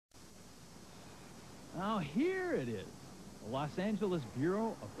Now here it is, the Los Angeles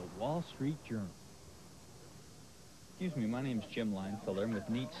Bureau of the Wall Street Journal. Excuse me, my name's Jim Linefelder. I'm with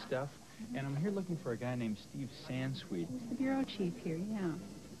Neat Stuff, and I'm here looking for a guy named Steve Sansweet. He's the bureau chief here, yeah.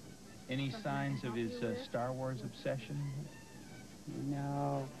 Any signs of his Star Wars obsession?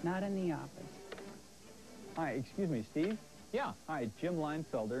 No, not in the office. Hi, excuse me, Steve? Yeah. Hi, Jim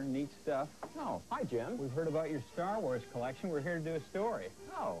Linefelder, Neat Stuff. Oh, hi, Jim. We've heard about your Star Wars collection. We're here to do a story.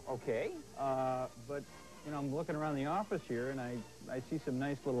 Oh, okay. But, you know, I'm looking around the office here, and I see some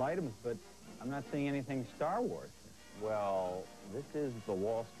nice little items, but I'm not seeing anything Star Wars. Well, this is the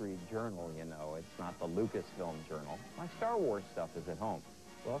Wall Street Journal, you know. It's not the Lucasfilm Journal. My Star Wars stuff is at home.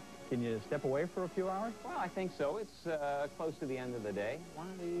 Well, can you step away for a few hours? Well, I think so. It's close to the end of the day. Why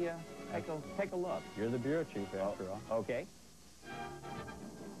don't we take a look? You're the bureau chief, after all. Okay.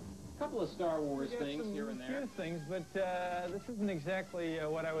 A couple of Star Wars things here and there. A few things, but this isn't exactly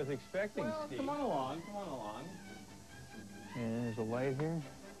what I was expecting, Well, Steve. come on along. Come on along. And there's a light here.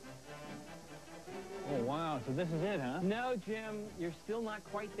 Oh, wow. So this is it, huh? No, Jim, you're still not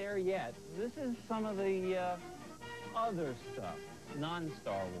quite there yet. This is some of the other stuff,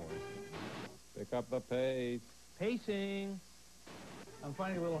 non-Star Wars. Pick up the pace. Pacing. I'm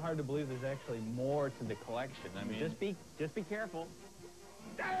finding it a little hard to believe there's actually more to the collection. I mean, Just be careful.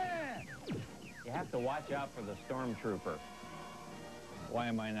 You have to watch out for the stormtrooper. why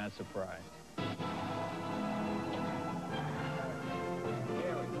am I not surprised?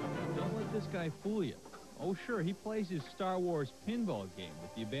 Don't let this guy fool you. Oh, sure, he plays his Star Wars pinball game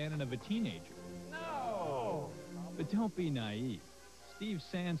with the abandon of a teenager. No! But don't be naive. Steve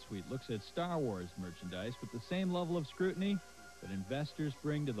Sansweet looks at Star Wars merchandise with the same level of scrutiny that investors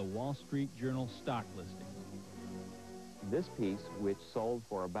bring to the Wall Street Journal stock listings. This piece, which sold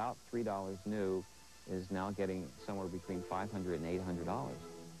for about $3 new, is now getting somewhere between $500 and $800,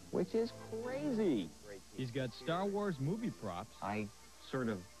 which is crazy. He's got Star Wars movie props. I sort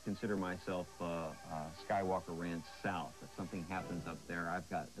of consider myself Skywalker Ranch South. If something happens up there, I've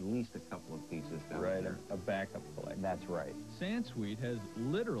got at least a couple of pieces down there. A backup collection. That's right. Sansweet has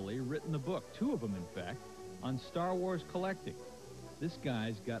literally written a book, 2 of them in fact, on Star Wars collecting. This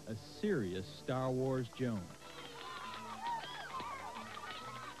guy's got a serious Star Wars Jones.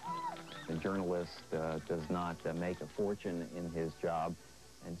 The journalist does not make a fortune in his job,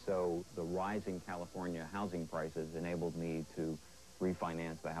 and so the rising California housing prices enabled me to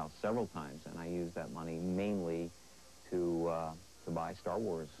refinance the house several times, and I used that money mainly to buy Star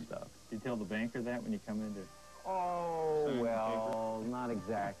Wars stuff. Do you tell the banker that when you come in to... Oh, well, not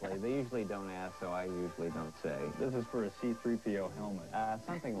exactly. They usually don't ask, so I usually don't say. This is for a C-3PO helmet.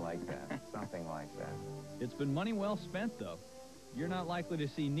 Something like that. Something like that. It's been money well spent, though. You're not likely to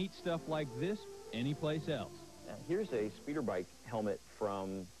see neat stuff like this anyplace else. Here's a speeder bike helmet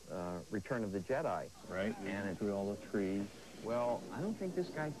from Return of the Jedi. Right, and it's through all the trees. Well, I don't think this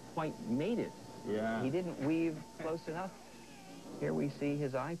guy quite made it. Yeah. He didn't weave close enough. Here we see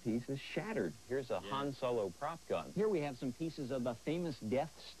his eyepiece is shattered. Here's a Han Solo prop gun. Here we have some pieces of the famous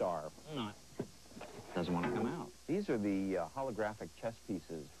Death Star. Doesn't want to come out. These are the holographic chess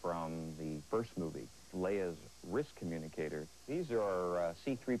pieces from the first movie, Leia's wrist communicator. These are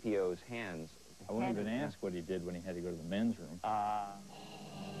C-3PO's hands. I won't even ask what he did when he had to go to the men's room.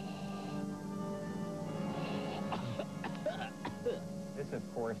 This,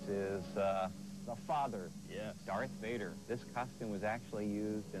 of course, is the father, Yes. Darth Vader. This costume was actually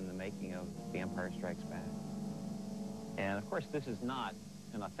used in the making of The Empire Strikes Back. And, of course, this is not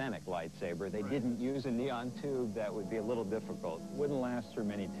an authentic lightsaber. They didn't use a neon tube. That would be a little difficult. Wouldn't last through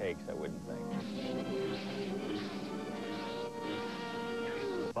many takes, I wouldn't think.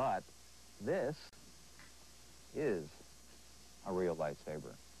 But this is a real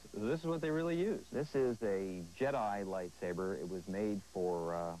lightsaber. This is what they really use. This is a Jedi lightsaber. It was made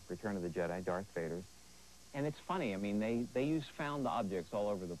for Return of the Jedi, Darth Vader's. And it's funny, I mean, they use found objects all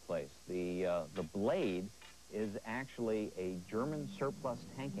over the place. The blade is actually a German surplus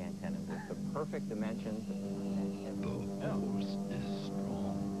tank antenna with the perfect dimensions. The Force is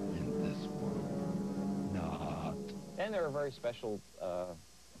strong in this world. Not. And there are very special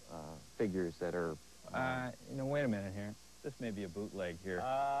figures that are... You know, wait a minute here. This may be a bootleg here.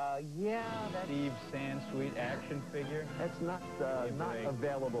 Yeah, that's... Steve Sansweet action figure. That's not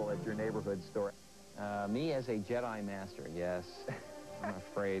available at your neighborhood store. Me as a Jedi Master, yes. I'm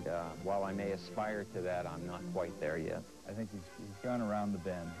afraid while I may aspire to that, I'm not quite there yet. I think he's gone around the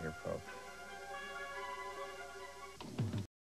bend here, folks.